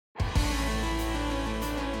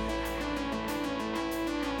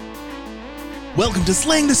Welcome to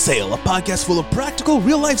Slaying the Sale, a podcast full of practical,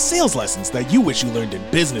 real-life sales lessons that you wish you learned in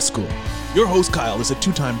business school. Your host, Kyle, is a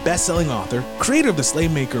two-time best-selling author, creator of the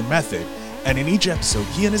Slaymaker method, and in each episode,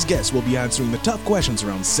 he and his guests will be answering the tough questions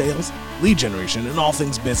around sales, lead generation, and all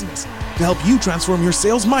things business to help you transform your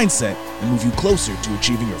sales mindset and move you closer to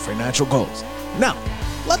achieving your financial goals. Now,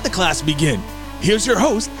 let the class begin. Here's your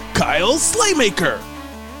host, Kyle Slaymaker.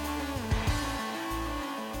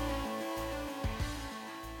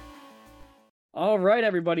 All right,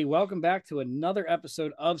 everybody. Welcome back to another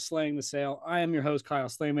episode of Slaying the Sale. I am your host, Kyle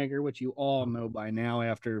Slaymaker, which you all know by now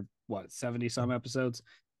after, 70-some episodes.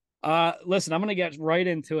 Listen, I'm going to get right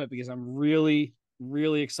into it because I'm really,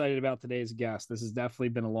 really excited about today's guest. This has definitely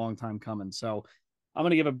been a long time coming. So I'm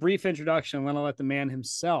going to give a brief introduction. I'm going to let the man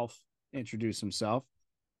himself introduce himself.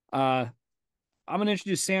 I'm going to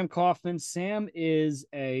introduce Sam Kaufman. Sam is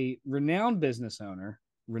a renowned business owner,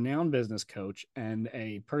 renowned business coach, and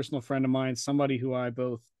a personal friend of mine, somebody who I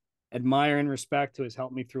both admire and respect, who has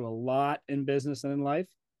helped me through a lot in business and in life.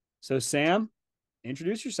 So Sam,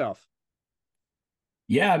 introduce yourself.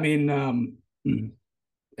 Yeah, I mean,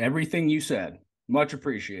 everything you said, much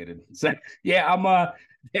appreciated. So, yeah,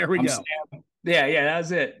 There we go. Sam. Yeah,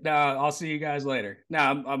 that's it. I'll see you guys later.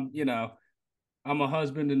 Now, I'm a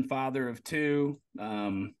husband and father of two.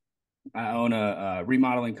 I own a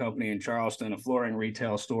remodeling company in Charleston, a flooring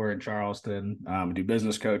retail store in Charleston. Do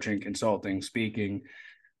business coaching, consulting, speaking.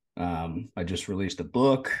 I just released a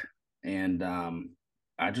book, and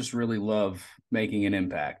I just really love making an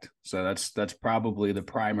impact. So that's probably the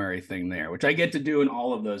primary thing there, which I get to do in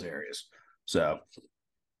all of those areas. So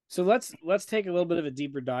let's take a little bit of a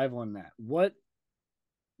deeper dive on that.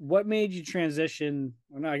 What made you transition?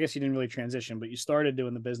 Well, no, I guess you didn't really transition, but you started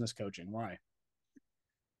doing the business coaching. Why?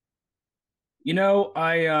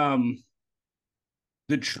 The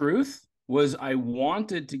truth was I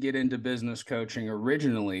wanted to get into business coaching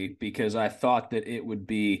originally because I thought that it would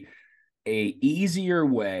be a easier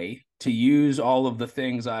way to use all of the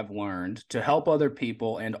things I've learned to help other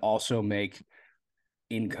people and also make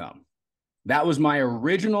income. That was my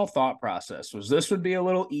original thought process, was this would be a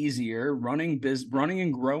little easier. Running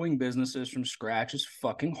and growing businesses from scratch is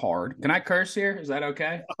fucking hard. Can I curse here? Is that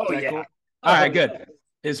okay? Oh, yeah. Cool? All right, good.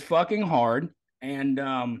 Is fucking hard. And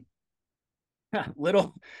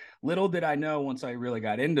little did I know, once I really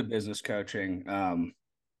got into business coaching,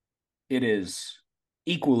 it is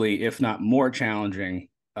equally, if not more challenging,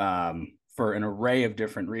 for an array of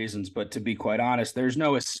different reasons. But to be quite honest, there's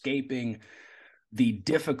no escaping the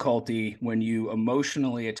difficulty when you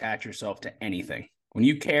emotionally attach yourself to anything. When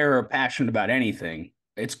you care or are passionate about anything,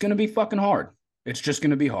 it's going to be fucking hard. It's just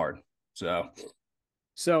going to be hard. So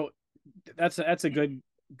that's a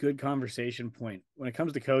good conversation point. When it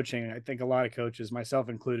comes to coaching, I think a lot of coaches, myself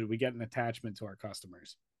included, we get an attachment to our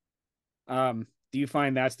customers. Do you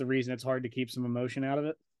find that's the reason it's hard to keep some emotion out of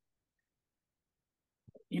it?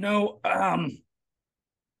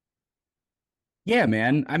 Yeah,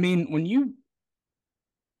 man. I mean,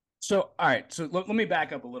 all right. So let me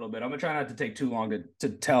back up a little bit. I'm gonna try not to take too long to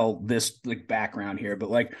tell this like background here,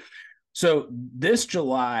 but so this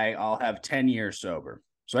July I'll have 10 years sober.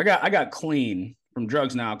 So I got clean from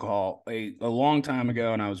drugs and alcohol a long time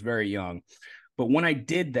ago, and I was very young. But when I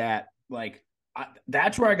did that,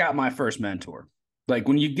 that's where I got my first mentor. Like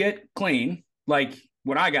when you get clean, like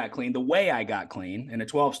when I got clean, the way I got clean in a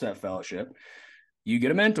 12-step fellowship, you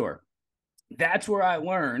get a mentor. That's where I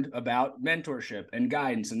learned about mentorship and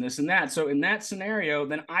guidance and this and that. So in that scenario,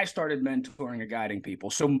 then I started mentoring and guiding people.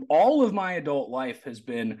 So all of my adult life has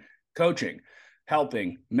been coaching,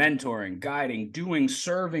 helping, mentoring, guiding,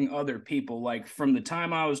 serving other people. Like from the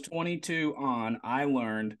time I was 22 on, I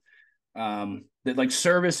learned that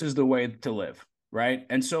service is the way to live, right?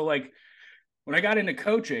 And so when I got into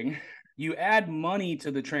coaching, you add money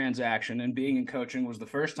to the transaction, and being in coaching was the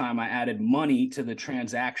first time I added money to the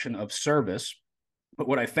transaction of service. But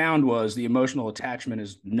what I found was the emotional attachment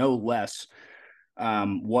is no less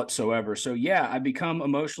whatsoever. So yeah, I become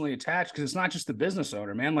emotionally attached because it's not just the business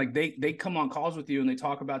owner, man. Like they come on calls with you and they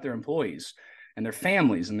talk about their employees and their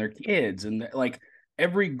families and their kids, and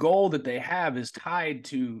every goal that they have is tied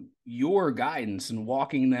to your guidance and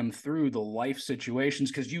walking them through the life situations.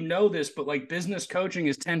 Because you know this, but business coaching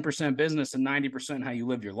is 10% business and 90% how you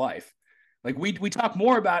live your life. We talk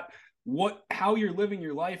more about how you're living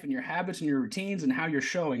your life and your habits and your routines and how you're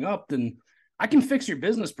showing up than I can fix your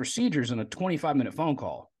business procedures in a 25-minute phone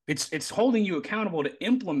call. It's holding you accountable to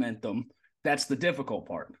implement them. That's the difficult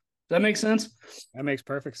part. Does that make sense? That makes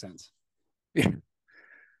perfect sense.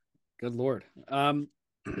 Good Lord.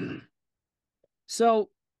 So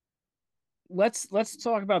let's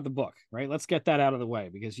talk about the book, right? Let's get that out of the way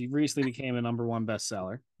because you recently became a #1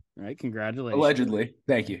 bestseller, right? Congratulations. Allegedly.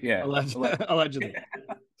 Thank you. Yeah. Allegedly.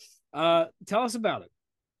 Tell us about it.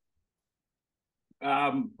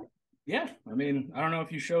 Yeah. I mean, I don't know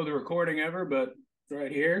if you show the recording ever, but it's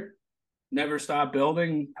right here. Never Stop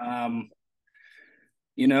Building.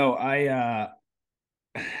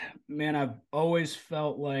 Man, I've always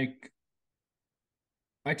felt like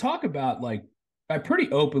I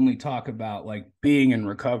pretty openly talk about like being in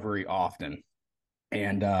recovery often.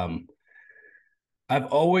 And I've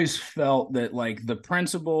always felt that like the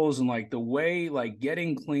principles and like the way like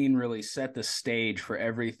getting clean really set the stage for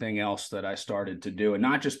everything else that I started to do. And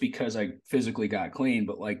not just because I physically got clean,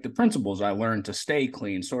 but like the principles I learned to stay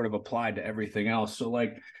clean sort of applied to everything else. So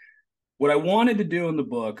like what I wanted to do in the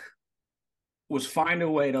book was find a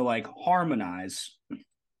way to like harmonize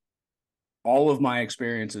all of my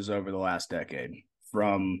experiences over the last decade,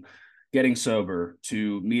 from getting sober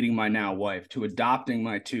to meeting my now wife to adopting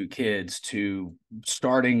my 2 kids to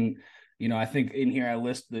starting, I think in here I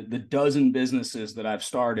list the dozen businesses that I've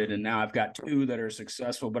started, and now I've got 2 that are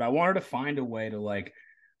successful. But I wanted to find a way to like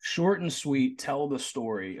short and sweet tell the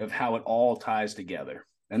story of how it all ties together.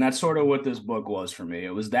 And that's sort of what this book was for me.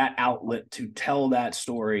 It was that outlet to tell that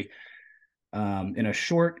story in a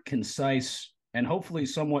short, concise, and hopefully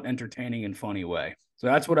somewhat entertaining and funny way. So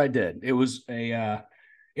that's what I did. It was a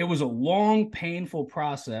long, painful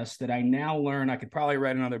process that I now learn I could probably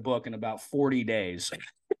write another book in about 40 days.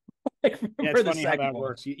 It's funny how that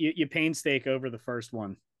works. You painstake over the first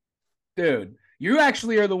one. Dude, you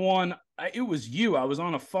actually are the one. It was you. I was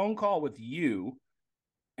on a phone call with you,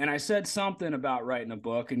 and I said something about writing a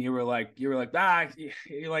book, and you were like, you're like,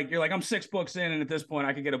 I'm 6 books in, and at this point,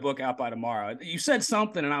 I could get a book out by tomorrow. You said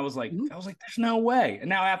something, and I was like, there's no way. And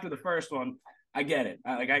now after the first one, I get it.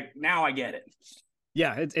 Now I get it.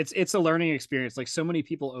 Yeah, it's a learning experience. Like so many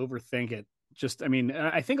people overthink it.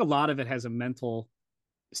 I think a lot of it has a mental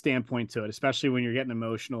standpoint to it, especially when you're getting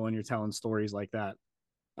emotional and you're telling stories like that.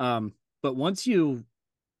 But once you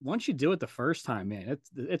do it the first time, man,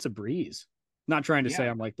 it's a breeze. Not trying to say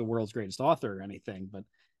I'm like the world's greatest author or anything, but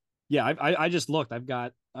yeah, I just looked. I've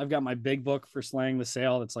got my big book for Slaying the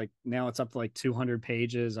Sale. That's like now it's up to like 200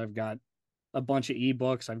 pages. I've got a bunch of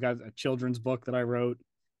ebooks. I've got a children's book that I wrote.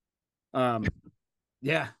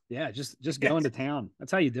 Yeah, just going to town.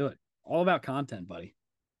 That's how you do it. All about content, buddy.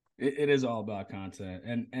 It is all about content,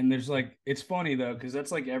 and there's like, it's funny though, because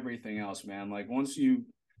that's like everything else, man. Like once you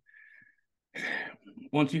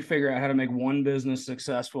figure out how to make one business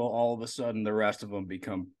successful, all of a sudden the rest of them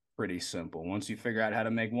become pretty simple. Once you figure out how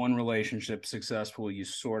to make one relationship successful, you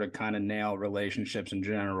sort of kind of nail relationships in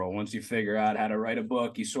general. Once you figure out how to write a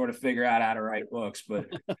book, you sort of figure out how to write books. But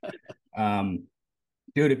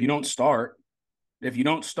dude, if you don't start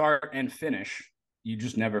and finish, you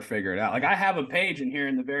just never figure it out. Like I have a page in here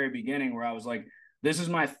in the very beginning where I was like, this is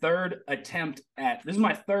my third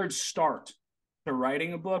start to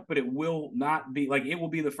writing a book, but it will not be like, it will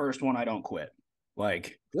be the first one I don't quit.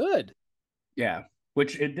 Like, good. Yeah.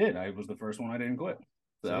 Which it did. I was the first one I didn't quit.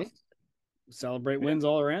 So celebrate wins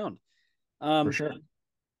all around. For sure.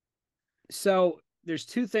 So there's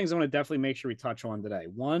 2 things I want to definitely make sure we touch on today.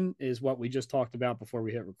 One is what we just talked about before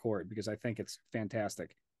we hit record, because I think it's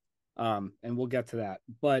fantastic. And we'll get to that.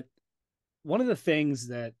 But one of the things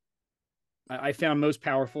that I found most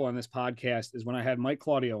powerful on this podcast is when I had Mike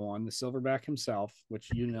Claudio on, the Silverback himself, which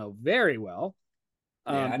you know very well.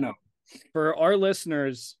 I know. For our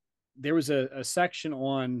listeners, there was a section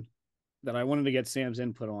on that I wanted to get Sam's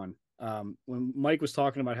input on. When Mike was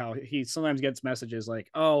talking about how he sometimes gets messages like,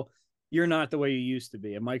 "Oh, you're not the way you used to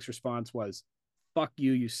be," and Mike's response was, "Fuck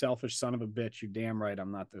you, you selfish son of a bitch. You're damn right.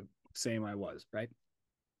 I'm not the same I was." Right?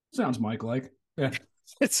 Sounds Mike-like. Yeah.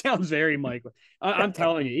 It sounds very Mike. I'm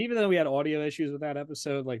telling you, even though we had audio issues with that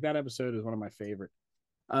episode, like that episode is one of my favorite.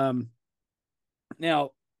 Now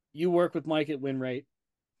you work with Mike at WinRate.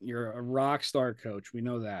 You're a rock star coach. We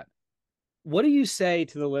know that. What do you say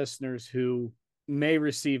to the listeners who may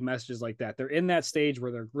receive messages like that? They're in that stage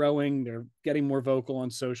where they're growing, they're getting more vocal on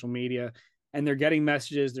social media, and they're getting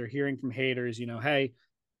messages, they're hearing from haters, hey,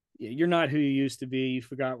 you're not who you used to be. You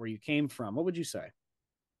forgot where you came from. What would you say?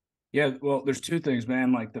 Yeah, well, there's 2 things,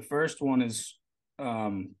 man. Like the first one is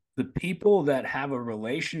the people that have a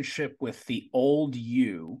relationship with the old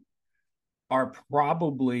you are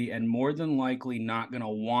probably and more than likely not going to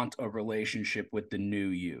want a relationship with the new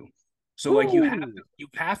you. So like you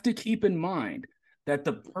have to keep in mind that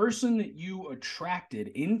the person that you attracted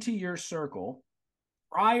into your circle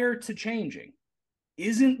prior to changing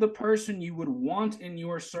isn't the person you would want in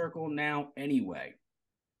your circle now anyway.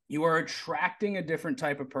 You are attracting a different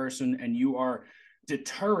type of person, and you are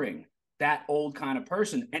deterring that old kind of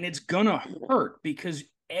person. And it's going to hurt, because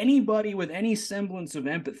anybody with any semblance of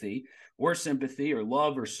empathy or sympathy or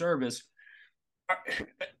love or service,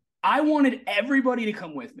 I wanted everybody to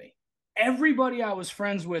come with me. Everybody I was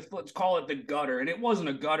friends with, let's call it the gutter. And it wasn't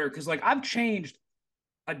a gutter, because like I've changed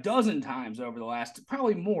a dozen times over the last,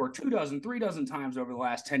 probably more, 2 dozen, 3 dozen times over the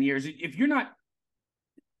last 10 years. If you're not,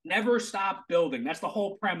 never stop building. That's the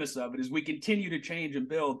whole premise of it, is we continue to change and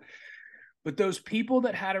build. But those people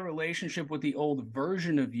that had a relationship with the old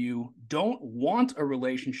version of you don't want a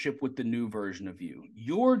relationship with the new version of you.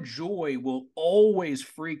 Your joy will always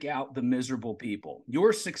freak out the miserable people.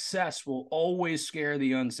 Your success will always scare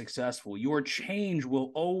the unsuccessful. Your change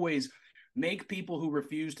will always make people who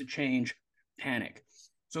refuse to change panic.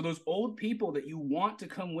 So those old people that you want to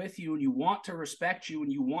come with you and you want to respect you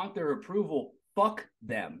and you want their approval, fuck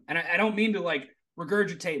them. And I don't mean to like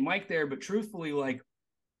regurgitate Mike there, but truthfully, like,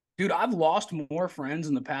 dude, I've lost more friends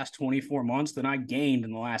in the past 24 months than I gained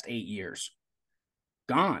in the last 8 years.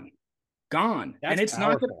 Gone. That's and it's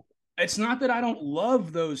powerful. not that I don't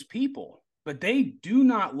love those people, but they do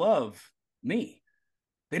not love me.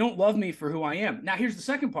 They don't love me for who I am. Now, here's the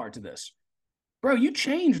second part to this. Bro, you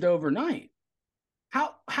changed overnight.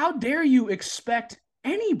 How dare you expect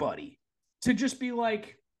anybody to just be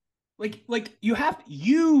like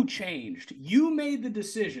you changed. You made the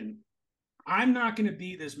decision. I'm not going to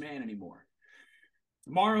be this man anymore.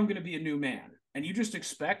 Tomorrow I'm going to be a new man. And you just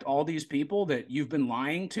expect all these people that you've been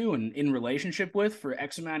lying to and in relationship with for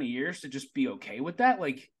X amount of years to just be okay with that?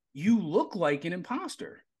 Like, you look like an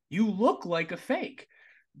imposter. You look like a fake.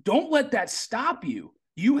 Don't let that stop you.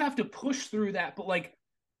 You have to push through that. But like,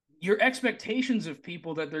 your expectations of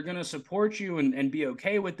people that they're going to support you and be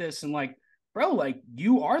okay with this. And like, bro, like,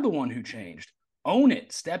 you are the one who changed. Own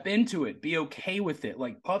it, step into it, be okay with it.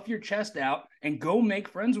 Like, puff your chest out and go make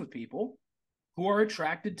friends with people who are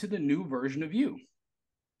attracted to the new version of you.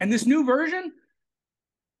 And this new version,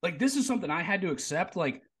 like, this is something I had to accept.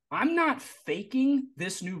 Like, I'm not faking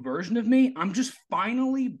this new version of me. I'm just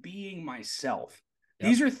finally being myself. Yep.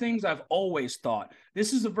 These are things I've always thought.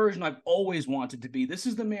 This is the version I've always wanted to be. This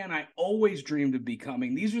is the man I always dreamed of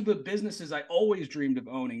becoming. These are the businesses I always dreamed of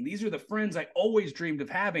owning. These are the friends I always dreamed of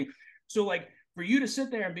having. So like, for you to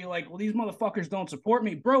sit there and be like, well, these motherfuckers don't support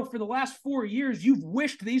me. Bro, for the last 4 years, you've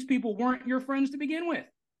wished these people weren't your friends to begin with.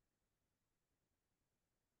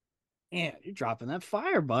 Yeah, you're dropping that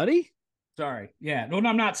fire, buddy. Sorry. Yeah. No,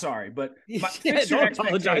 I'm not sorry, but don't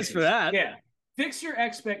apologize for that. Yeah. Fix your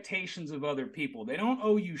expectations of other people. They don't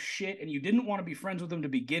owe you shit, and you didn't want to be friends with them to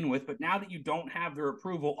begin with, but now that you don't have their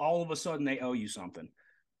approval, all of a sudden they owe you something.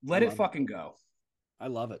 Let it fucking go. I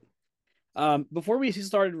love it. Before we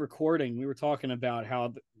started recording, we were talking about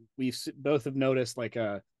how we both have noticed like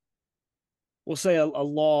we'll say a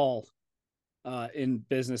lull in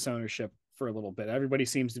business ownership for a little bit. Everybody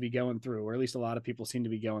seems to be going through, or at least a lot of people seem to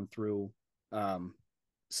be going through some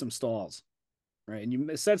stalls, right? And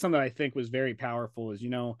you said something I think was very powerful is,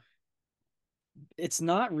 it's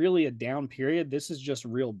not really a down period. This is just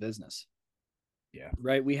real business. Yeah.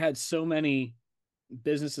 Right. We had so many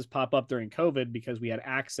businesses pop up during COVID because we had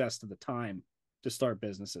access to the time to start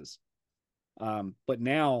businesses. But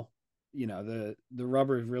now, the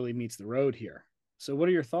rubber really meets the road here. So what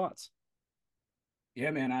are your thoughts?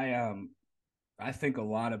 Yeah, man, I think a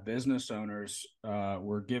lot of business owners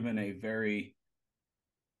were given a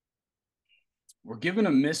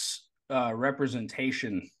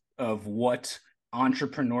misrepresentation of what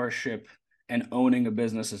entrepreneurship and owning a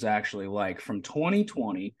business is actually like. From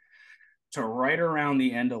 2020 to right around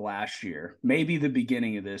the end of last year, maybe the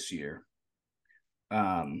beginning of this year,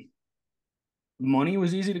 money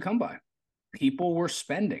was easy to come by. People were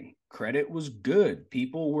spending. Credit was good.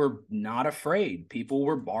 People were not afraid. People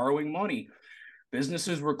were borrowing money.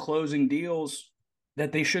 Businesses were closing deals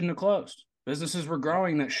that they shouldn't have closed. Businesses were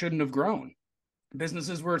growing that shouldn't have grown.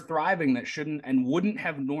 Businesses were thriving that shouldn't and wouldn't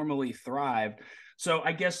have normally thrived. So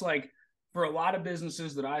I guess like for a lot of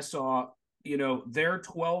businesses that I saw, their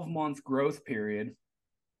 12-month growth period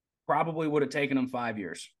probably would have taken them 5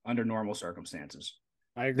 years under normal circumstances.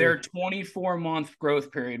 I agree. Their 24-month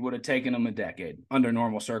growth period would have taken them a decade under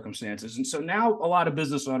normal circumstances. And so now a lot of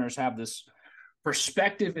business owners have this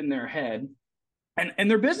perspective in their head, and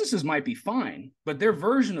their businesses might be fine, but their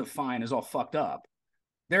version of fine is all fucked up.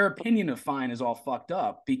 Their opinion of fine is all fucked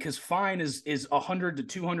up because fine is 100 to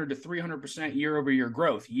 200 to 300% year over year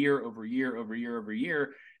growth, year over year over year over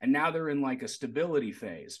year. And now they're in like a stability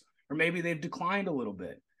phase, or maybe they've declined a little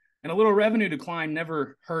bit. And a little revenue decline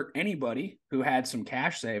never hurt anybody who had some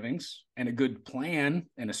cash savings and a good plan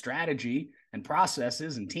and a strategy and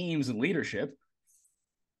processes and teams and leadership.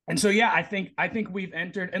 And so, yeah, I think we've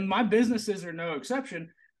entered, and my businesses are no exception.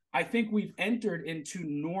 I think we've entered into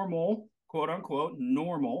normal, quote unquote,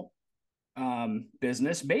 normal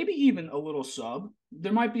business, maybe even a little sub.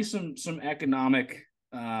 There might be some economic,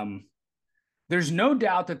 there's no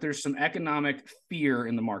doubt that there's some economic fear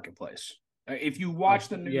in the marketplace. If you watch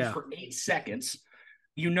the news for 8 seconds,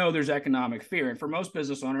 you know there's economic fear. And for most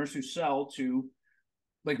business owners who sell to,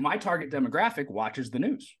 like, my target demographic watches the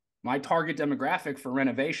news. My target demographic for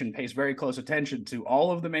renovation pays very close attention to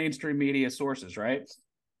all of the mainstream media sources, right?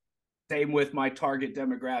 Same with my target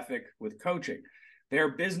demographic with coaching. Their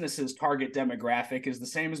business's target demographic is the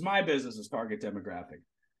same as my business's target demographic.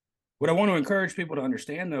 What I want to encourage people to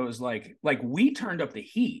understand, though, is like we turned up the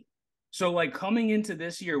heat. So, like, coming into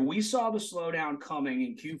this year, we saw the slowdown coming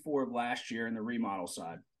in Q4 of last year in the remodel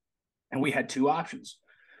side. And we had two options.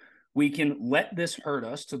 We can let this hurt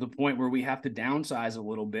us to the point where we have to downsize a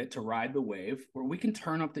little bit to ride the wave, or we can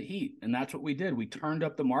turn up the heat. And that's what we did. We turned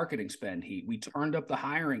up the marketing spend heat. We turned up the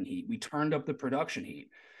hiring heat. We turned up the production heat.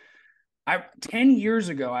 10 years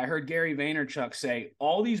ago, I heard Gary Vaynerchuk say,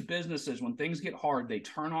 all these businesses, when things get hard, they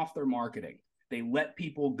turn off their marketing. They let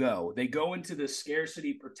people go. They go into this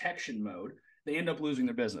scarcity protection mode. They end up losing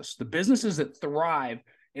their business. The businesses that thrive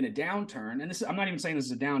in a downturn, and this, I'm not even saying this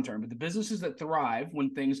is a downturn, but the businesses that thrive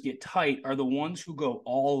when things get tight are the ones who go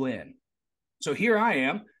all in. So here I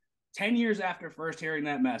am, 10 years after first hearing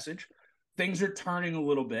that message. Things are turning a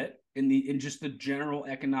little bit in just the general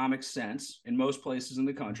economic sense in most places in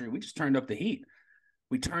the country. We just turned up the heat.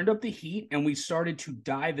 We turned up the heat and we started to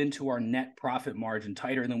dive into our net profit margin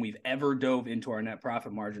tighter than we've ever dove into our net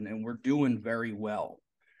profit margin, and we're doing very well.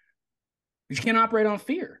 You can't operate on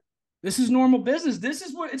fear. This is normal business. This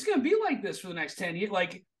is what it's going to be like this for the next 10 years.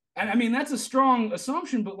 Like, I mean, that's a strong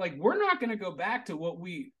assumption, but like, we're not going to go back to what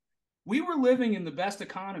we were living in the best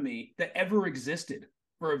economy that ever existed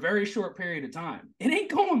for a very short period of time. It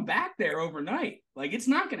ain't going back there overnight. Like, it's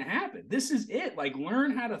not going to happen. This is it. Like,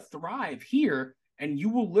 learn how to thrive here and you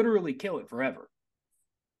will literally kill it forever.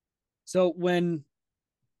 So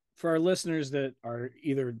for our listeners that are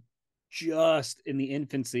either just in the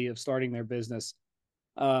infancy of starting their business,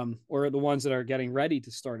 or the ones that are getting ready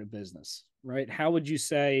to start a business, right? How would you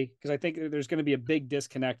say, because I think there's going to be a big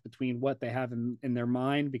disconnect between what they have in their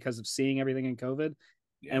mind because of seeing everything in COVID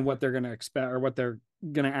and what they're going to expect or what they're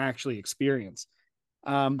going to actually experience.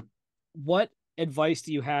 What advice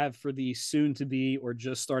do you have for the soon to be or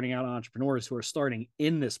just starting out entrepreneurs who are starting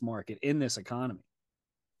in this market, in this economy?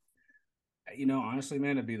 You know, honestly,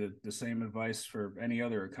 man, it'd be the same advice for any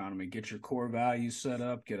other economy. Get your core values set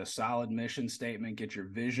up, get a solid mission statement, get your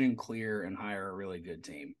vision clear, and hire a really good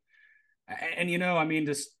team. And you know, I mean,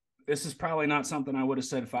 this is probably not something I would have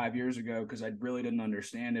said 5 years ago because I really didn't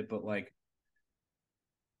understand it, but like,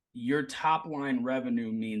 your top line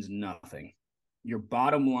revenue means nothing. Your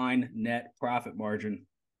bottom line net profit margin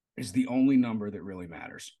is the only number that really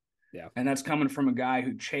matters. Yeah. And that's coming from a guy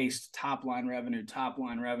who chased top line revenue,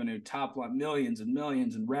 millions and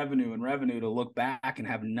millions in revenue to look back and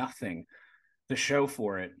have nothing to show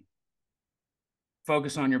for it.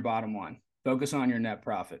 Focus on your bottom line. Focus on your net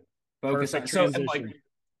profit. Focus on, so like,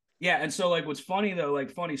 yeah. And so like, what's funny though,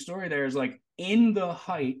 like funny story there is like in the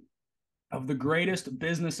height of the greatest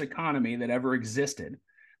business economy that ever existed,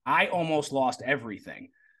 I almost lost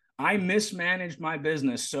everything. I mismanaged my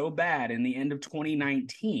business so bad in the end of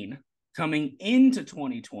 2019, coming into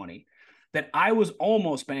 2020, that I was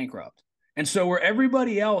almost bankrupt. And so where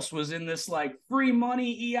everybody else was in this like free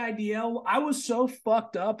money EIDL, I was so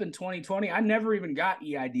fucked up in 2020. I never even got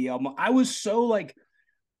EIDL. I was so like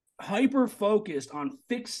hyper focused on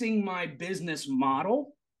fixing my business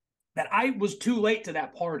model that I was too late to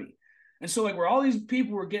that party. And so like where all these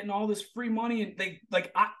people were getting all this free money and they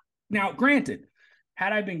like, now granted,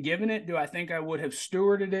 had I been given it, do I think I would have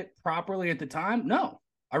stewarded it properly at the time? No,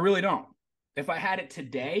 I really don't. If I had it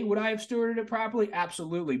today, would I have stewarded it properly?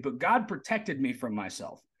 Absolutely. But God protected me from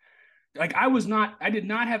myself. Like I did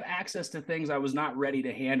not have access to things I was not ready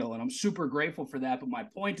to handle. And I'm super grateful for that. But my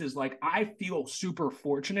point is like, I feel super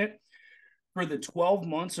fortunate for the 12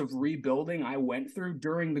 months of rebuilding I went through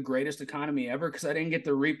during the greatest economy ever, because I didn't get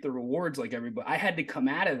to reap the rewards like everybody. I had to come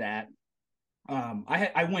out of that.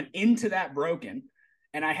 I went into that broken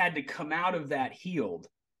and I had to come out of that healed.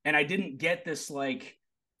 And I didn't get this like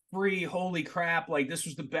free, holy crap, like this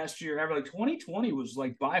was the best year ever. Like 2020 was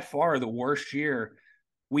like by far the worst year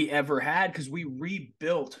we ever had because we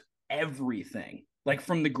rebuilt everything. Like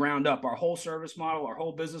from the ground up, our whole service model, our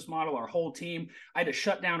whole business model, our whole team. I had to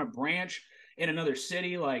shut down a branch in another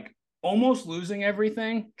city, like almost losing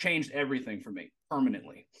everything changed everything for me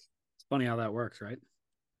permanently. Funny how that works, right?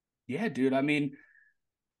 Yeah, dude. I mean,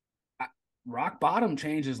 rock bottom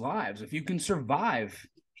changes lives. If you can survive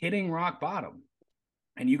hitting rock bottom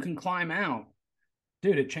and you can climb out,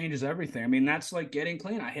 dude, it changes everything. I mean, that's like getting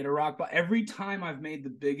clean. I hit a rock bottom. Every time I've made the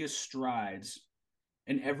biggest strides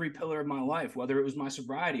in every pillar of my life, whether it was my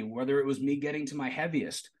sobriety, whether it was me getting to my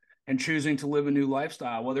heaviest and choosing to live a new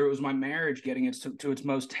lifestyle, whether it was my marriage getting it to its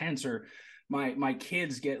most tense, or my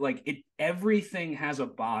kids get like it, everything has a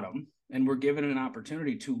bottom, and we're given an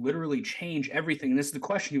opportunity to literally change everything. And this is the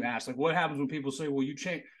question you asked, like, what happens when people say, well, you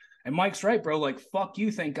change? And Mike's right, bro. Like, fuck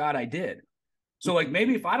you. Thank God I did. So like,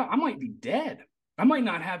 maybe if I don't, I might be dead. I might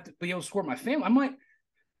not have to be able to support my family.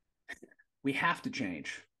 We have to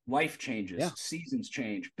change. Life changes, Yeah. seasons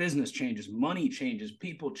change, business changes, money changes,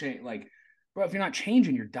 people change. Like, bro, if you're not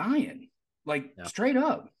changing, you're dying. Like, straight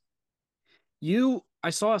up. I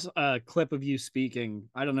saw a clip of you speaking.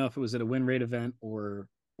 I don't know if it was at a win rate event or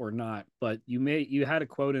not, but you had a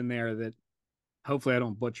quote in there that hopefully I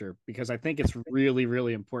don't butcher, because I think it's really,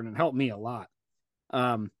 really important and helped me a lot.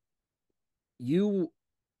 You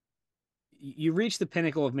reached the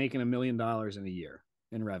pinnacle of making $1 million in a year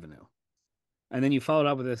in revenue. And then you followed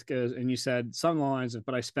up with this and you said some lines of,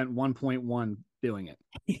 but I spent 1.1 doing it.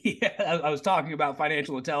 Yeah, I was talking about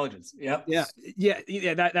financial intelligence. Yep.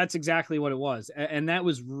 Yeah. That's exactly what it was. And that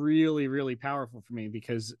was really, really powerful for me,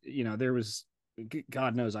 because, there was,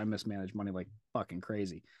 God knows I mismanaged money like fucking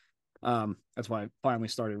crazy. That's why I finally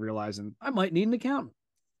started realizing I might need an accountant.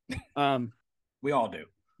 We all do.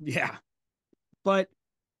 Yeah. But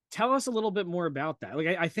tell us a little bit more about that. Like,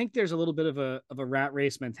 I think there's a little bit of a rat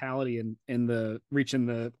race mentality in the reaching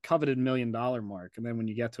the coveted $1 million mark, and then when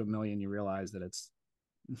you get to $1 million, you realize that it's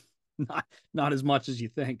not as much as you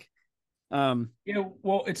think. Yeah,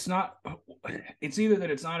 well, it's not. It's either that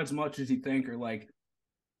it's not as much as you think, or like,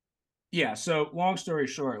 yeah. So, long story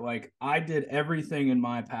short, like, I did everything in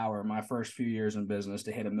my power my first few years in business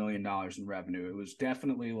to hit $1 million in revenue. It was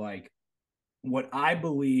definitely like what I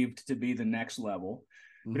believed to be the next level.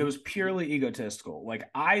 But it was purely egotistical. Like,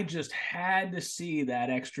 I just had to see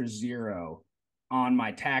that extra zero on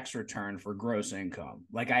my tax return for gross income.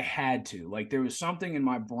 Like, I had to. Like, there was something in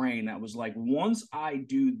my brain that was like, once I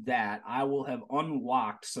do that, I will have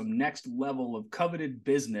unlocked some next level of coveted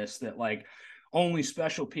business that like only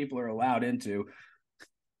special people are allowed into.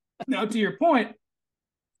 Now, to your point,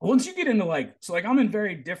 once you get into like, so like, I'm in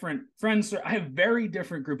very different friends. I have very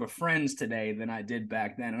different group of friends today than I did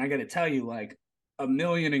back then. And I got to tell you, like, $1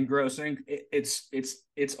 million in gross income,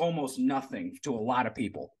 it's almost nothing to a lot of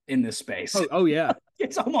people in this space. Oh yeah.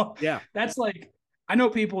 It's almost, yeah. That's like, I know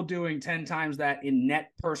people doing 10 times that in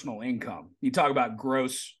net personal income. You talk about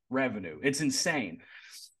gross revenue. It's insane.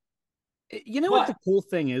 What the cool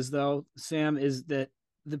thing is, though, Sam, is that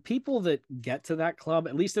the people that get to that club,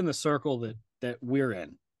 at least in the circle that we're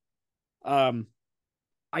in,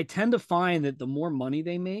 I tend to find that the more money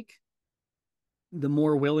they make, the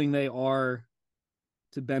more willing they are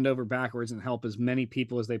to bend over backwards and help as many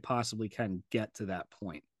people as they possibly can get to that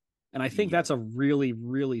point. And I think that's a really,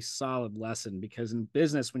 really solid lesson, because in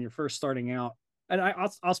business, when you're first starting out, and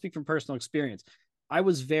I'll speak from personal experience, I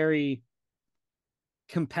was very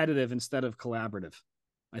competitive instead of collaborative.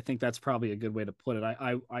 I think that's probably a good way to put it.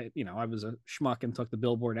 I was a schmuck and took the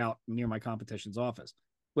billboard out near my competition's office,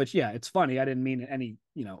 which, yeah, it's funny. I didn't mean any,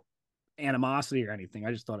 animosity or anything.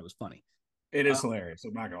 I just thought it was funny. It is hilarious.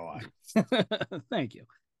 I'm not gonna lie. Thank you.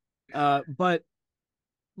 But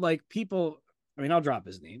like, people, I mean, I'll drop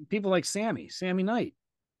his name. People like Sammy Knight.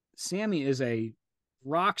 Sammy is a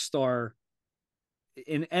rock star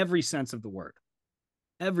in every sense of the word.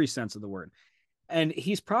 Every sense of the word. And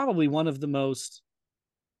he's probably one of the most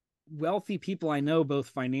wealthy people I know, both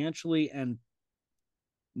financially and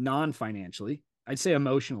non-financially. I'd say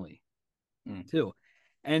emotionally too.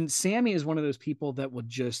 And Sammy is one of those people that would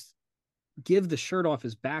just give the shirt off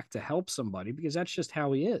his back to help somebody, because that's just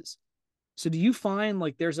how he is. So do you find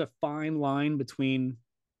like there's a fine line between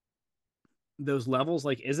those levels?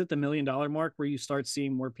 Like, is it the $1 million mark where you start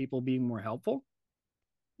seeing more people being more helpful?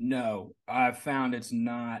 No, I've found it's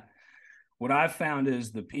not. What I've found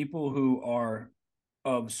is the people who are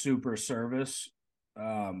of super service,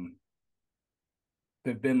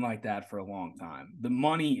 they've been like that for a long time. The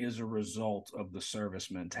money is a result of the service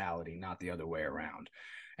mentality, not the other way around.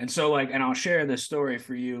 And so, like, and I'll share this story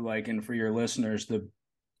for you, like, and for your listeners.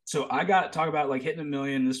 So I got talk about like hitting $1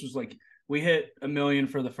 million. This was like, we hit $1 million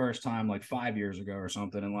for the first time like 5 years ago or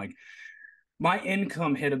something. And like, My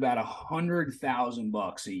income hit about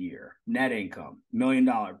 $100,000 a year, net income, $1 million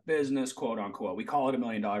business, quote unquote. We call it $1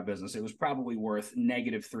 million business. It was probably worth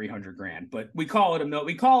negative 300 grand, but we call it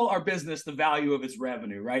we call our business the value of its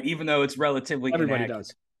revenue, right? Even though it's relatively Everybody inaccurate.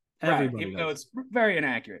 does. Everybody right. Even does. though it's very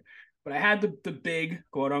inaccurate. But I had the big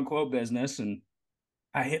quote unquote business, and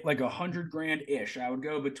I hit like 100 grand ish. I would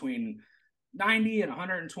go between 90 and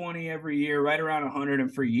 120 every year, right around 100.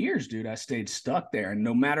 And for years, dude, I stayed stuck there. And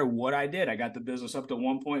no matter what I did, I got the business up to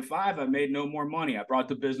 1.5. I made no more money. I brought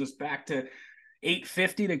the business back to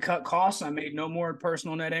 850 to cut costs. I made no more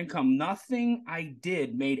personal net income. Nothing I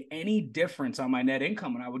did made any difference on my net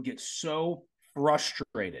income. And I would get so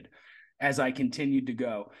frustrated as I continued to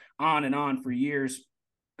go on and on for years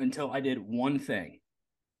until I did one thing.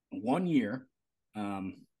 One year,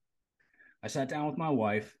 I sat down with my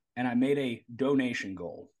wife and I made a donation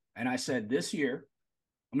goal. And I said, this year,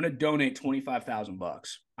 I'm going to donate $25,000.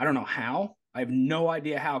 I don't know how. I have no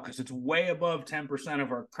idea how, because it's way above 10%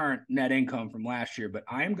 of our current net income from last year. But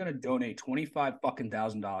I am going to donate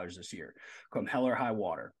 $25,000 this year, come hell or high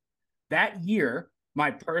water. That year,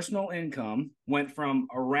 my personal income went from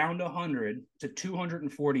around $100,000 to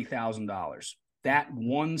 $240,000. That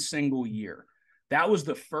one single year. That was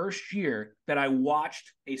the first year that I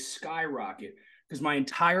watched a skyrocket, because my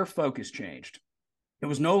entire focus changed. It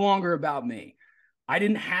was no longer about me. I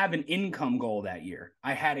didn't have an income goal that year.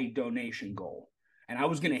 I had a donation goal. And I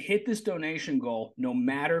was going to hit this donation goal no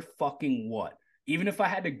matter fucking what, even if I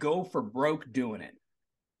had to go for broke doing it.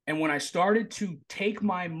 And when I started to take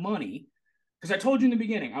my money, because I told you in the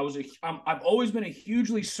beginning, I've always been a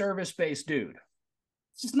hugely service-based dude.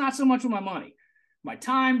 It's just not so much with my money. My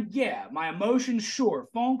time, yeah. My emotions, sure.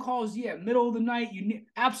 Phone calls, yeah. Middle of the night, you need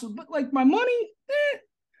absolutely. But like my money,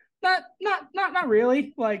 not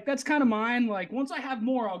really. Like that's kind of mine. Like once I have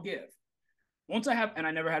more, I'll give. Once I have, and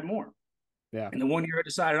I never had more. Yeah. And the one year I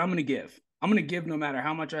decided I'm going to give. I'm going to give no matter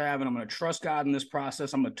how much I have, and I'm going to trust God in this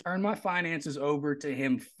process. I'm going to turn my finances over to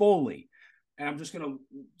Him fully, and I'm just going to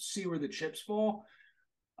see where the chips fall.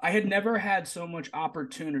 I had never had so much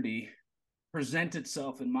opportunity present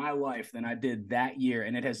itself in my life than I did that year,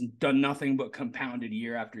 and it has done nothing but compounded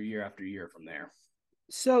year after year after year from there.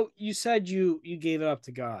 So you said you gave it up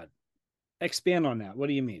to God. Expand on that. What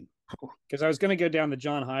do you mean? Because I was going to go down the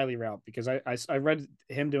John Hiley route, because I read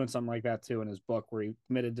him doing something like that too in his book, where he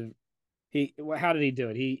committed to how did he do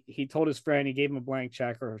it? He told his friend, he gave him a blank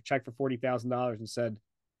check or a check for $40,000 and said,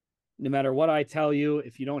 no matter what I tell you,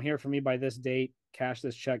 if you don't hear from me by this date, cash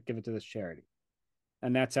this check, give it to this charity.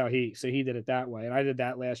 And that's how he did it that way. And I did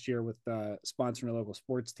that last year with sponsoring a local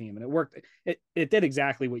sports team, and it worked. It did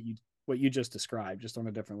exactly what you just described, just on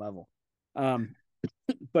a different level.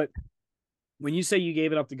 But when you say you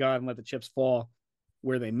gave it up to God and let the chips fall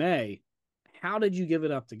where they may, how did you give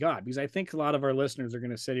it up to God? Because I think a lot of our listeners are going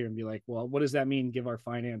to sit here and be like, well, what does that mean? Give our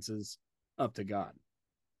finances up to God?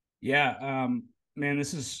 Yeah. Man,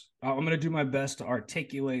 I'm going to do my best to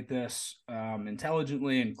articulate this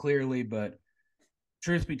intelligently and clearly, but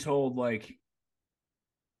truth be told, like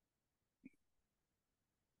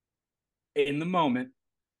in the moment,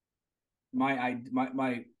 my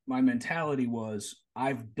mentality was,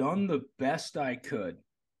 I've done the best I could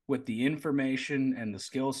with the information and the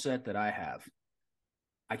skill set that I have.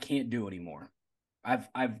 I can't do anymore.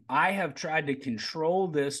 I have tried to control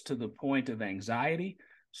this to the point of anxiety,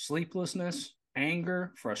 sleeplessness,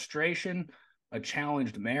 anger, frustration, a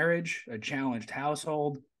challenged marriage, a challenged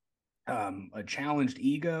household, a challenged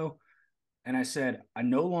ego. And I said, I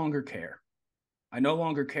no longer care. I no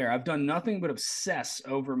longer care. I've done nothing but obsess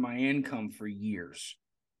over my income for years.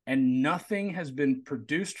 And nothing has been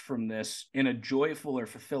produced from this in a joyful or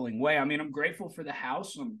fulfilling way. I mean, I'm grateful for the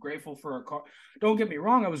house. I'm grateful for our car. Don't get me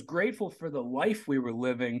wrong. I was grateful for the life we were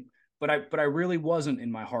living, but I really wasn't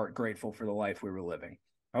in my heart grateful for the life we were living.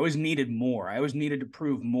 I always needed more. I always needed to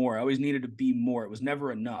prove more. I always needed to be more. It was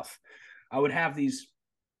never enough. I would have these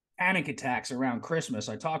panic attacks around Christmas.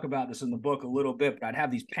 I talk about this in the book a little bit, but I'd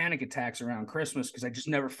have these panic attacks around Christmas because I just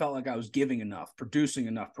never felt like I was giving enough, producing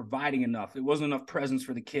enough, providing enough. It wasn't enough presents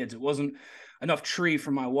for the kids. It wasn't enough tree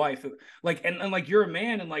for my wife. And like, you're a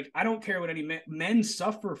man, and like, I don't care what any men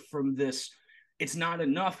suffer from this. It's not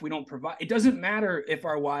enough. We don't provide. It doesn't matter if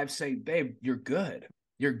our wives say, babe, you're good.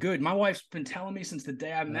 You're good. My wife's been telling me since the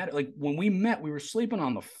day I met her. Like, when we met, we were sleeping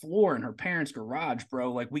on the floor in her parents' garage,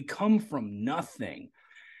 bro. Like, we come from nothing.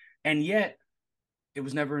 And yet it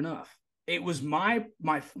was never enough. It was my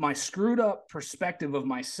screwed up perspective of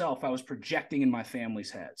myself I was projecting in my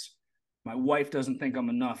family's heads. My wife doesn't think I'm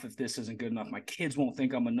enough if this isn't good enough. My kids won't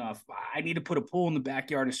think I'm enough. I need to put a pool in the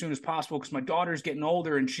backyard as soon as possible because my daughter's getting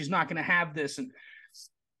older and she's not going to have this. And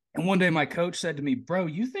And one day my coach said to me, bro,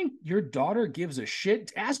 you think your daughter gives a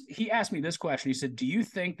shit? He asked me this question. He said, do you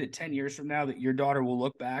think that 10 years from now that your daughter will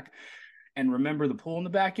look back and remember the pool in the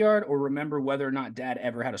backyard or remember whether or not dad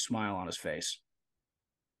ever had a smile on his face?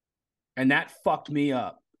 And that fucked me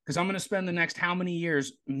up because I'm going to spend the next how many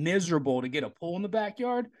years miserable to get a pool in the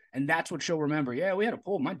backyard. And that's what she'll remember. Yeah, we had a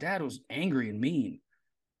pool. My dad was angry and mean.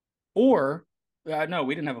 Or, no,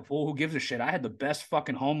 we didn't have a pool. Who gives a shit? I had the best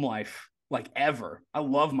fucking home life like ever. I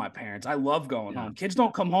love my parents. I love going home. Kids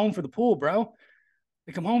don't come home for the pool, bro.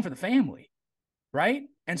 They come home for the family. Right.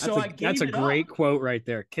 And so that's a great quote right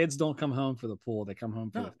there. Kids don't come home for the pool. They come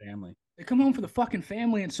home for the family. They come home for the fucking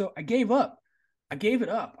family. And so I gave up. I gave it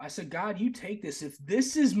up. I said, God, you take this. If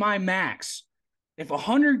this is my max, if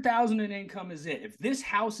 100,000 in income is it, if this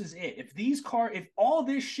house is it, if all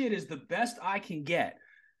this shit is the best I can get,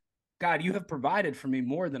 God, you have provided for me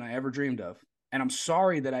more than I ever dreamed of. And I'm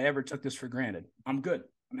sorry that I ever took this for granted. I'm good.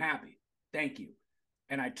 I'm happy. Thank you.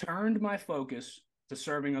 And I turned my focus to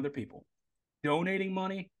serving other people, donating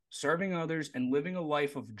money, serving others, and living a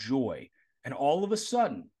life of joy. And all of a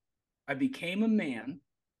sudden, I became a man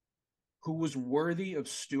who was worthy of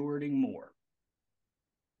stewarding more.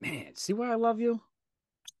 Man, see why I love you?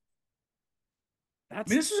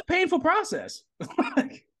 This is a painful process.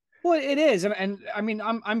 Well, it is. And I mean,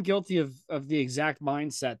 I'm guilty of the exact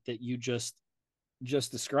mindset that you just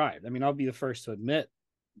described. I mean, I'll be the first to admit,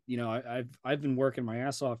 I've been working my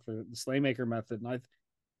ass off for the Slaymaker method.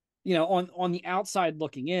 And on the outside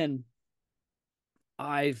looking in,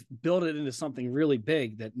 I've built it into something really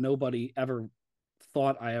big that nobody ever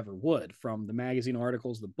thought I ever would, from the magazine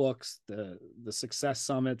articles, the books, the success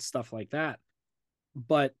summits, stuff like that.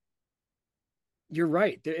 But you're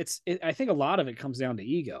right. I think a lot of it comes down to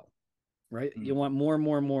ego, right? You want more and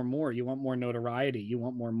more and more and more. You want more notoriety. You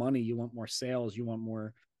want more money. You want more sales. You want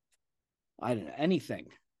more, I don't know, anything.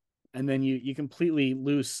 And then you completely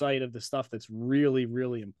lose sight of the stuff that's really,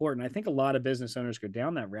 really important. I think a lot of business owners go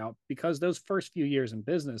down that route because those first few years in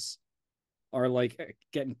business are like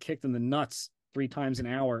getting kicked in the nuts 3 times an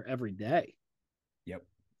hour every day. Yep.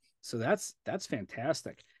 So that's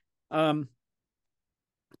fantastic. One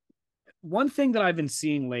thing that I've been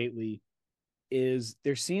seeing lately is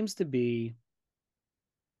there seems to be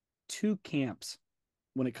 2 camps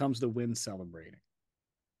when it comes to win celebrating.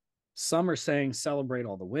 Some are saying celebrate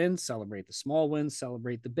all the wins, celebrate the small wins,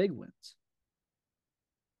 celebrate the big wins.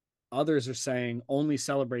 Others are saying only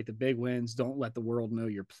celebrate the big wins. Don't let the world know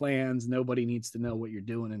your plans. Nobody needs to know what you're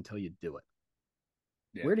doing until you do it.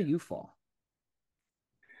 Yeah. Where do you fall?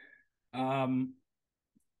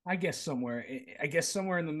 I guess somewhere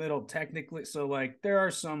in the middle, technically. So like there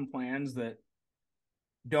are some plans that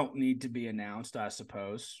don't need to be announced, I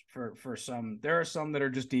suppose. For some, there are some that are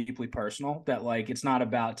just deeply personal that like it's not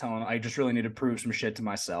about telling, I just really need to prove some shit to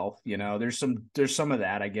myself. There's some of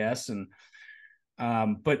that, I guess. And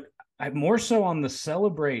but I'm more so on the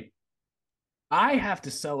celebrate. I have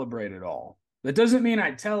to celebrate it all. That doesn't mean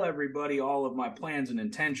I tell everybody all of my plans and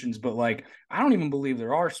intentions, but like I don't even believe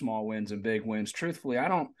there are small wins and big wins. Truthfully, I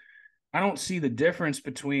don't see the difference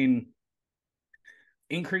between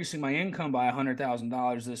increasing my income by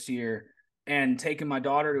 $100,000 this year and taking my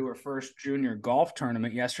daughter to her first junior golf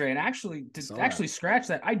tournament yesterday. And actually scratch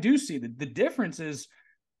that. I do see the difference is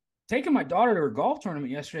taking my daughter to her golf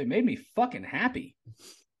tournament yesterday made me fucking happy.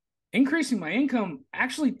 Increasing my income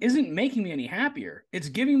actually isn't making me any happier. It's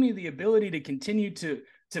giving me the ability to continue to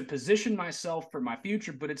position myself for my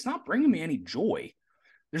future, but it's not bringing me any joy.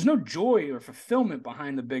 There's no joy or fulfillment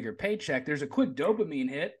behind the bigger paycheck. There's a quick dopamine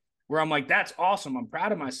hit where I'm like, that's awesome. I'm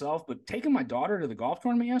proud of myself. But taking my daughter to the golf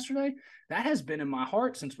tournament yesterday, that has been in my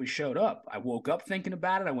heart since we showed up. I woke up thinking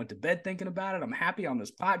about it. I went to bed thinking about it. I'm happy on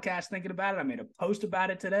this podcast thinking about it. I made a post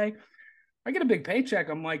about it today. I get a big paycheck.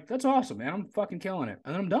 I'm like, that's awesome, man. I'm fucking killing it.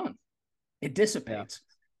 And then I'm done. It dissipates.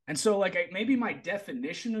 Yeah. And so like maybe my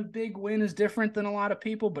definition of big win is different than a lot of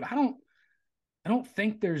people, but I don't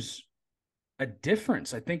think there's a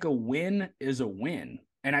difference. I think a win is a win.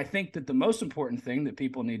 And I think that the most important thing that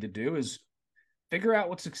people need to do is figure out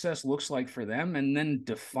what success looks like for them and then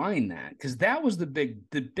define that. Because that was the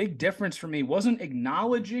big difference for me. Wasn't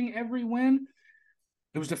acknowledging every win.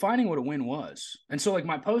 It was defining what a win was. And so like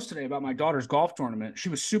my post today about my daughter's golf tournament, she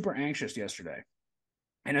was super anxious yesterday.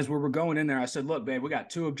 And as we were going in there, I said, look, babe, we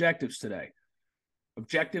got 2 objectives today.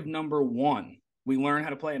 Objective number 1, we learn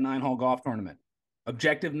how to play a 9-hole golf tournament.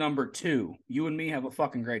 Objective number 2, you and me have a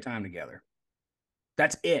fucking great time together.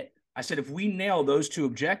 That's it. I said, if we nail those 2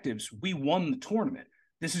 objectives, we won the tournament.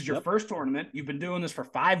 This is your first tournament. You've been doing this for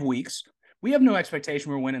 5 weeks. We have no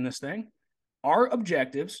expectation we're winning this thing. Our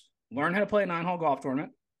objectives, learn how to play a 9-hole golf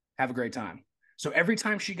tournament, have a great time. So every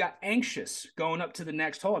time she got anxious going up to the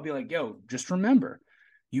next hole, I'd be like, yo, just remember,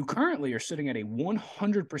 you currently are sitting at a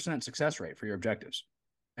 100% success rate for your objectives.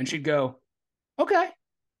 And she'd go, okay,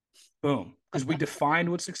 boom. Because we defined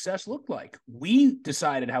what success looked like. We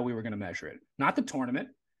decided how we were going to measure it, not the tournament,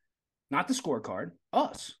 not the scorecard,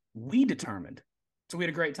 us. We determined. So we had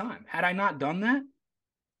a great time. Had I not done that,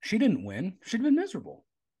 she didn't win. She'd have been miserable.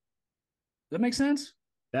 Does that make sense?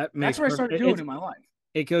 That's where I started doing in my life.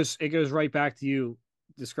 It goes right back to you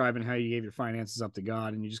describing how you gave your finances up to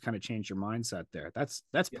God and you just kind of changed your mindset there. That's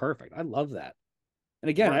perfect. I love that. And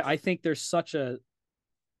again, I think there's such a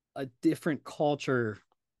different culture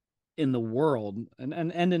in the world and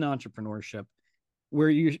in entrepreneurship where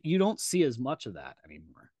you don't see as much of that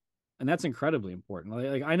anymore. And that's incredibly important.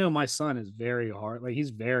 Like I know my son is very hard. Like he's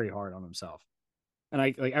very hard on himself. And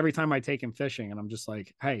I like every time I take him fishing and I'm just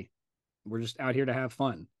like, hey, we're just out here to have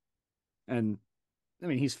fun. And I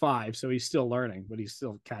mean, he's 5, so he's still learning, but he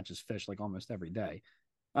still catches fish like almost every day.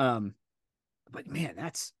 But man,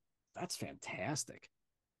 that's fantastic.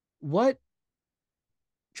 I'm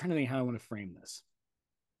trying to think how I want to frame this.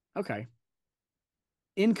 Okay.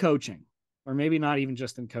 In coaching, or maybe not even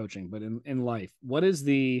just in coaching, but in life, what is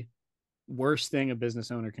the worst thing a business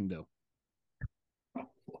owner can do? Oh,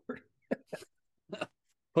 Lord.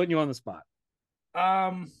 Putting you on the spot.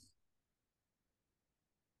 I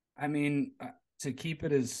mean, to keep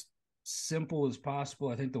it as simple as possible,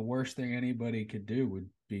 I think the worst thing anybody could do would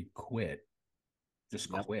be quit.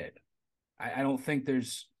 Just quit. I don't think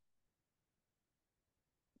there's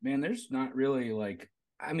not really like,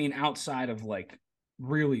 I mean, outside of like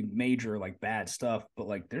really major, like bad stuff, but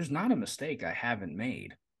like there's not a mistake I haven't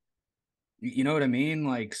made. You know what I mean?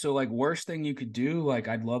 Like, so like worst thing you could do, like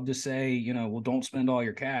I'd love to say, well, don't spend all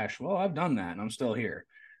your cash. Well, I've done that and I'm still here.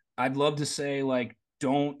 I'd love to say like,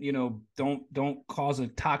 don't cause a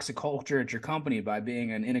toxic culture at your company by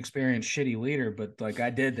being an inexperienced, shitty leader. But like I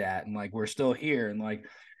did that and like we're still here. And like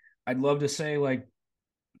I'd love to say like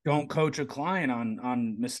don't coach a client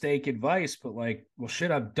on mistake advice, but like, well, shit,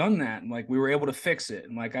 I've done that. And like we were able to fix it.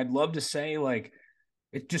 And like I'd love to say like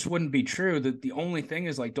it just wouldn't be true. That the only thing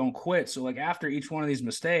is like don't quit. So like after each one of these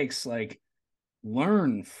mistakes, like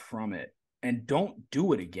learn from it and don't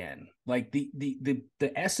do it again. Like the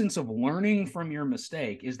essence of learning from your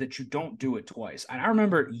mistake is that you don't do it twice. And I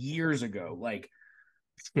remember years ago, like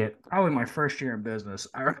shit, probably my first year in business,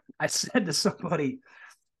 I said to somebody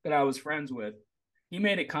that I was friends with, he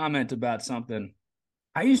made a comment about something.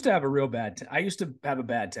 I used to have a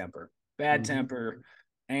bad temper,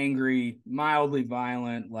 angry, mildly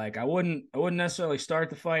violent. Like I wouldn't necessarily start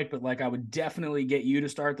the fight, but like I would definitely get you to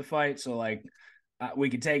start the fight. So like we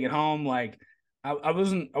could take it home. Like I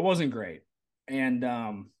wasn't great. And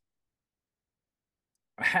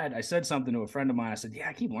I said something to a friend of mine. I said, yeah,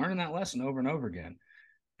 I keep learning that lesson over and over again.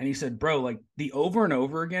 And he said, bro, like the over and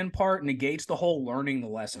over again part negates the whole learning the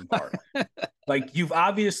lesson part. Like you've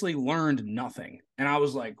obviously learned nothing. And I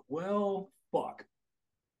was like, well, fuck.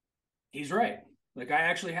 He's right. Like I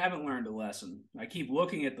actually haven't learned a lesson. I keep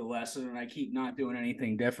looking at the lesson and I keep not doing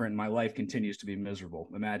anything different. My life continues to be miserable.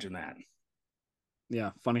 Imagine that. Yeah.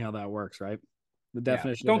 Funny how that works, right? The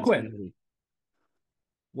definition Don't quit.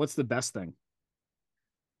 What's the best thing?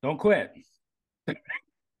 Don't quit.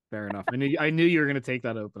 Fair enough. I knew you were going to take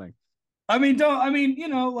that opening.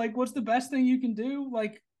 Like what's the best thing you can do?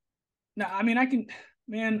 Like, no, I mean,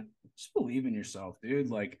 just believe in yourself, dude.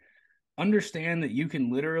 Like, understand that you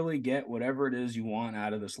can literally get whatever it is you want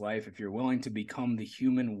out of this life if you're willing to become the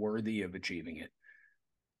human worthy of achieving it.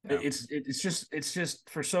 Yeah. It's just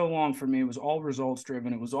for so long for me, it was all results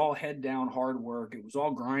driven. It was all head down hard work. It was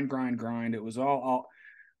all grind. It was all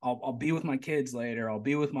I'll be with my kids later. I'll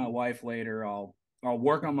be with my wife later. I'll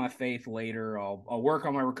work on my faith later. I'll work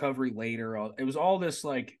on my recovery later. It was all this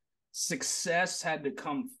like success had to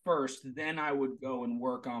come first. Then I would go and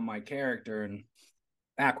work on my character and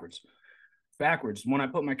backwards. When I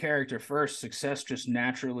put my character first, success just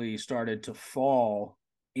naturally started to fall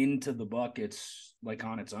into the buckets like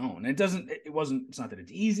on its own. It's not that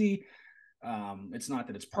it's easy. It's not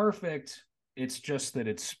that it's perfect. It's just that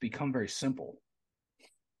it's become very simple.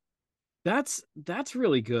 That's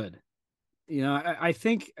really good. I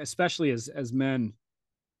think especially as men,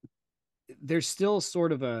 there's still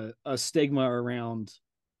sort of a stigma around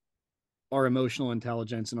our emotional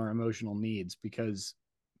intelligence and our emotional needs because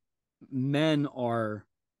men are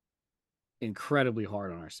incredibly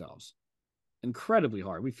hard on ourselves. Incredibly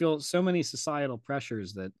hard. We feel so many societal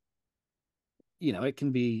pressures that, it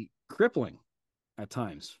can be crippling at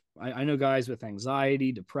times. I know guys with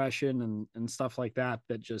anxiety, depression, and stuff like that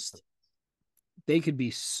just they could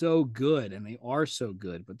be so good, and they are so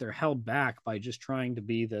good, but they're held back by just trying to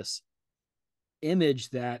be this image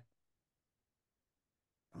that,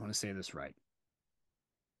 I want to say this right,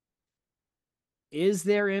 is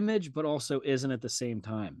their image, but also isn't at the same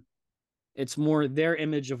time. It's more their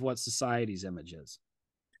image of what society's image is.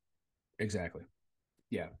 Exactly.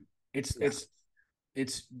 Yeah.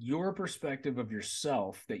 It's your perspective of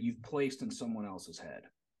yourself that you've placed in someone else's head.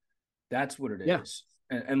 That's what it is.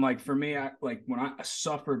 And like for me, I like when I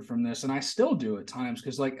suffered from this, and I still do at times,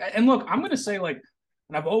 because like, and look, I'm gonna say like,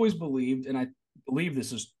 and I've always believed, and I believe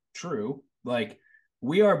this is true, like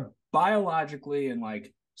we are biologically and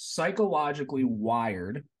like psychologically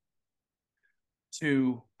wired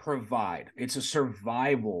to provide. It's a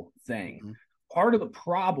survival thing. Mm-hmm. Part of the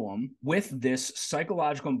problem with this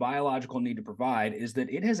psychological and biological need to provide is that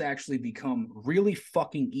it has actually become really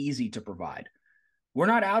fucking easy to provide. We're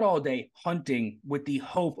not out all day hunting with the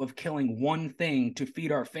hope of killing one thing to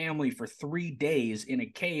feed our family for 3 days in a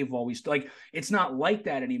cave while we like, it's not like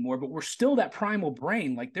that anymore, but we're still that primal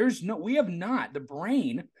brain. Like the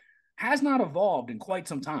brain has not evolved in quite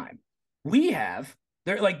some time.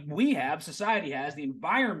 Society has, the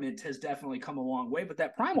environment has definitely come a long way, but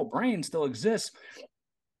that primal brain still exists.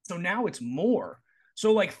 So now it's more.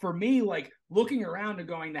 So like for me, like looking around and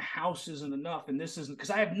going, the house isn't enough, and this isn't, because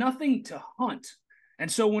I have nothing to hunt.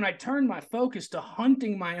 And so when I turn my focus to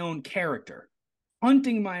hunting my own character,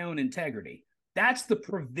 hunting my own integrity, that's the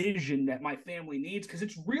provision that my family needs, because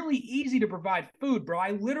it's really easy to provide food, bro.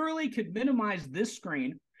 I literally could minimize this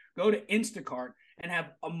screen, go to Instacart, and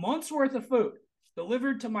have a month's worth of food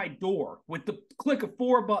delivered to my door with the click of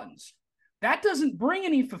 4 buttons. That doesn't bring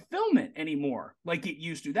any fulfillment anymore like it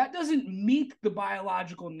used to. That doesn't meet the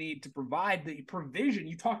biological need to provide the provision.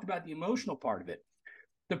 You talked about the emotional part of it.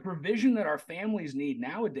 The provision that our families need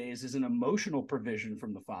nowadays is an emotional provision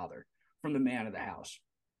from the father, from the man of the house.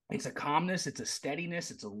 It's a calmness, it's a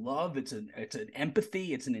steadiness, it's a love, it's an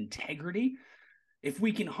empathy, it's an integrity. If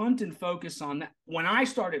we can hunt and focus on that, when I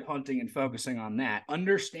started hunting and focusing on that,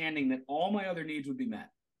 understanding that all my other needs would be met,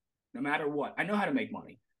 no matter what. I know how to make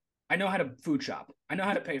money. I know how to food shop. I know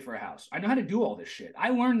how to pay for a house. I know how to do all this shit. I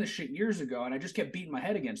learned this shit years ago, and I just kept beating my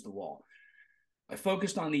head against the wall. I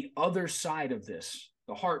focused on the other side of this,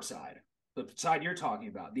 the heart side, the side you're talking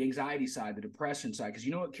about, the anxiety side, the depression side. Because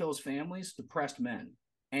you know what kills families? Depressed men,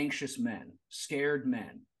 anxious men, scared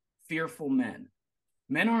men, fearful men.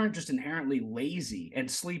 Men aren't just inherently lazy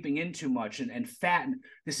and sleeping in too much and fat.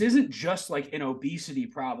 This isn't just like an obesity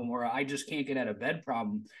problem or I just can't get out of bed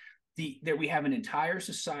problem. That we have an entire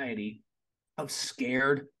society of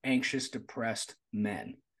scared, anxious, depressed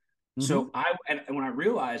men. Mm-hmm. So when I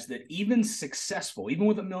realized that even successful, even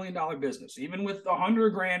with $1 million business, even with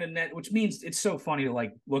 $100,000 in net, which means it's so funny to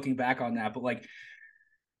like looking back on that, but like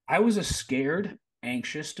I was a scared,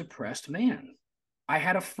 anxious, depressed man. I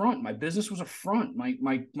had a front. My business was a front. My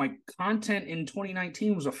content in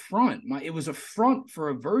 2019 was a front. It was a front for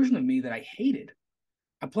a version of me that I hated.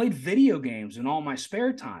 I played video games in all my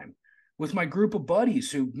spare time with my group of buddies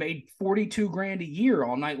who made $42,000 a year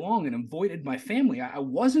all night long and avoided my family. I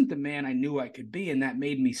wasn't the man I knew I could be, and that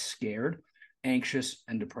made me scared, anxious,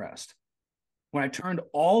 and depressed. When I turned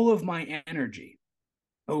all of my energy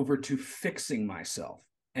over to fixing myself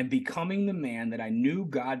and becoming the man that I knew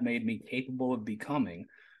God made me capable of becoming,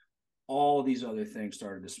 all these other things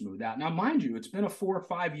started to smooth out. Now, mind you, it's been a 4 or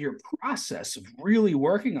 5 year process of really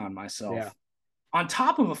working on myself, on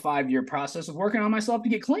top of a 5-year process of working on myself to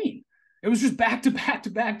get clean. It was just back to back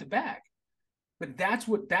to back to back. But that's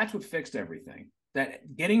what fixed everything.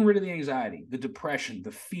 That getting rid of the anxiety, the depression,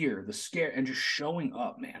 the fear, the scare, and just showing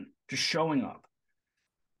up, man. Just showing up.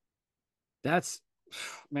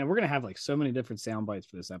 Man, we're gonna have like so many different sound bites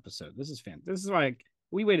for this episode. This is fantastic. This is like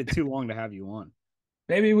we waited too long to have you on.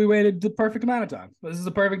 Maybe we waited the perfect amount of time. This is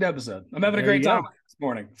a perfect episode. I'm having a great time this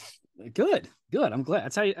morning. Good. I'm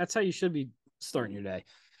glad. That's how you should be starting your day.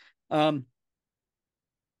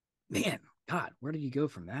 Man, God, where did you go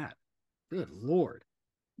from that? Good Lord.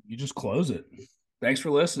 You just close it. Thanks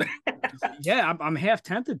for listening. Yeah, I'm half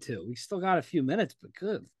tempted to. We still got a few minutes, but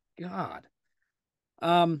good God.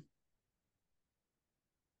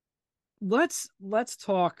 Let's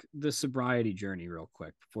talk the sobriety journey real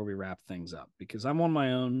quick before we wrap things up, because I'm on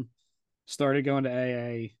my own. Started going to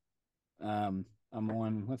AA. I'm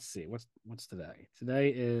on, let's see, what's today?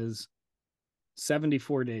 Today is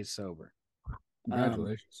 74 days sober.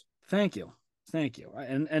 Congratulations. Thank you.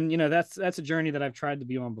 And you know, that's a journey that I've tried to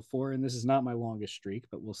be on before, and this is not my longest streak,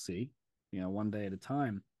 but we'll see, you know, one day at a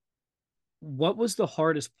time. What was the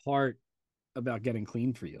hardest part about getting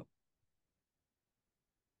clean for you?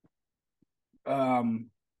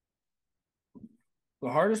 The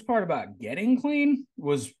hardest part about getting clean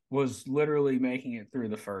was literally making it through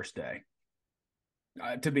the first day.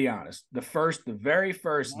 To be honest, the very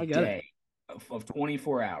first day of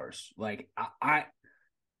 24 hours, like I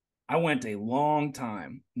went a long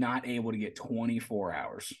time not able to get 24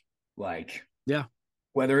 hours. Like, yeah,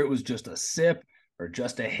 whether it was just a sip or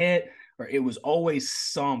just a hit, or it was always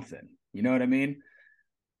something, you know what I mean?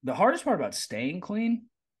 The hardest part about staying clean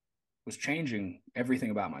was changing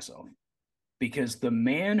everything about myself, because the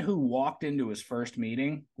man who walked into his first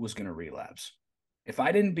meeting was going to relapse. If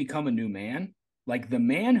I didn't become a new man, like the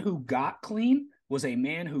man who got clean was a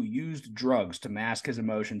man who used drugs to mask his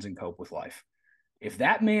emotions and cope with life. If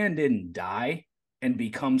that man didn't die and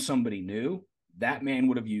become somebody new, that man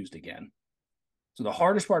would have used again. So the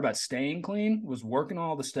hardest part about staying clean was working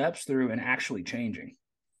all the steps through and actually changing.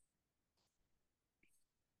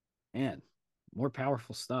 Man, more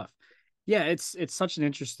powerful stuff. Yeah, it's such an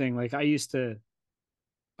interesting, like I used to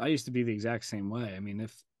be the exact same way. I mean,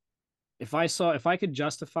 if I could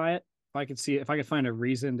justify it, if I could find a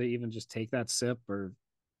reason to even just take that sip or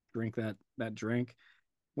drink that drink,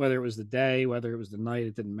 whether it was the day, whether it was the night,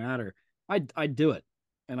 it didn't matter. I'd do it.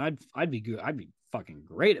 And I'd be good. I'd be fucking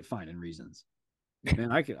great at finding reasons.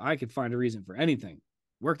 Man, I could find a reason for anything.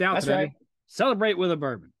 Worked out That's today. right. Celebrate with a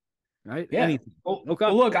bourbon. Right? Yeah. Anything. Well,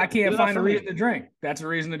 look, I can't find a reason to drink. That's a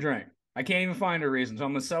reason to drink. I can't even find a reason. So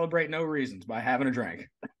I'm going to celebrate no reasons by having a drink.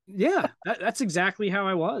 Yeah, that's exactly how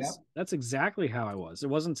I was. Yep. That's exactly how I was. It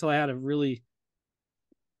wasn't until I had a really,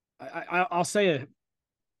 I'll say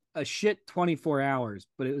a shit 24 hours,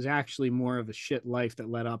 but it was actually more of a shit life that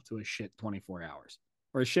led up to a shit 24 hours,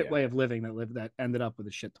 or a shit way of living that ended up with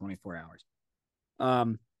a shit 24 hours.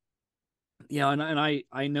 Yeah, and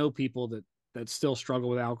I know people that still struggle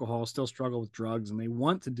with alcohol, still struggle with drugs, and they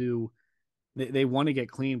want to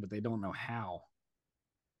get clean, but they don't know how.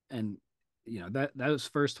 And those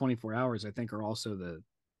first 24 hours, I think, are also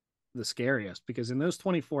the scariest, because in those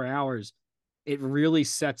 24 hours, it really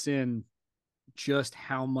sets in just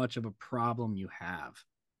how much of a problem you have.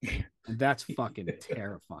 And that's fucking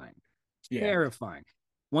terrifying. Yeah. Terrifying.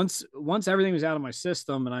 Once everything was out of my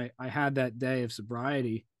system and I had that day of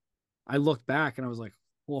sobriety, I looked back and I was like,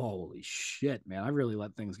 holy shit, man, I really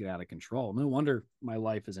let things get out of control. No wonder my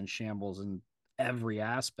life is in shambles in every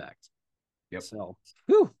aspect. Yep. So,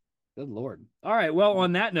 whew, good Lord. All right. Well,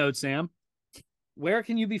 on that note, Sam, where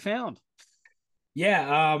can you be found?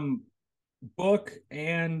 Yeah. Book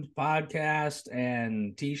and podcast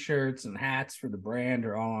and t-shirts and hats for the brand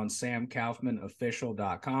are all on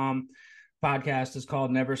samkaufmanofficial.com. Podcast is called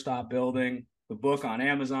Never Stop Building. The book on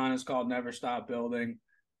Amazon is called Never Stop Building.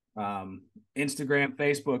 Instagram,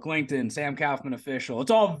 Facebook, LinkedIn, Sam Kaufman Official. It's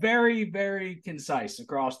all very, very concise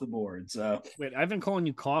across the board. So wait, I've been calling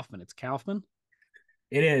you Kaufman. It's Kaufman?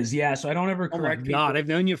 It is, yeah. So I don't ever correct people. God, I've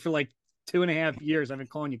known you for like 2.5 years. I've been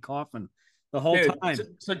calling you Kaufman the whole time.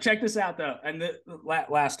 So check this out though, and the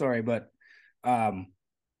last story, but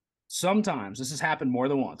sometimes this has happened more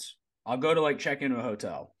than once. I'll go to like check into a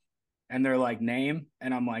hotel and they're like, name,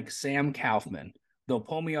 and I'm like, Sam Kaufman. They'll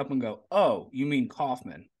pull me up and go, oh, you mean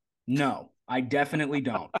Kaufman? No, I definitely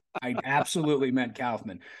don't. I absolutely meant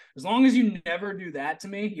Kaufman. As long as you never do that to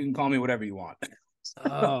me, you can call me whatever you want.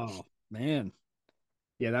 Oh man.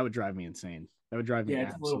 Yeah, that would drive me insane. That would drive me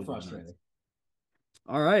it's a little frustrating. Nuts.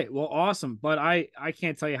 All right. Well, awesome. But I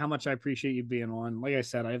can't tell you how much I appreciate you being on. Like I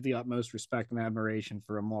said, I have the utmost respect and admiration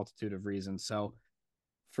for a multitude of reasons. So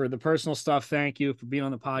for the personal stuff, thank you. For being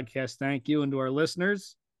on the podcast, thank you. And to our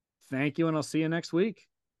listeners, thank you. And I'll see you next week.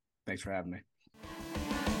 Thanks for having me.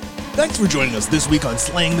 Thanks for joining us this week on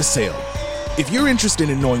Slaying the Sale. If you're interested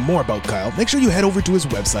in knowing more about Kyle, make sure you head over to his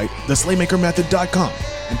website, theslaymakermethod.com,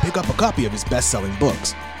 and pick up a copy of his best-selling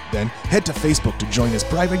books. Then head to Facebook to join his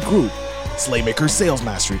private group, Slaymaker Sales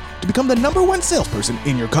Mastery, to become the #1 salesperson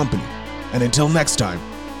in your company. And until next time,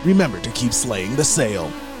 remember to keep slaying the sale.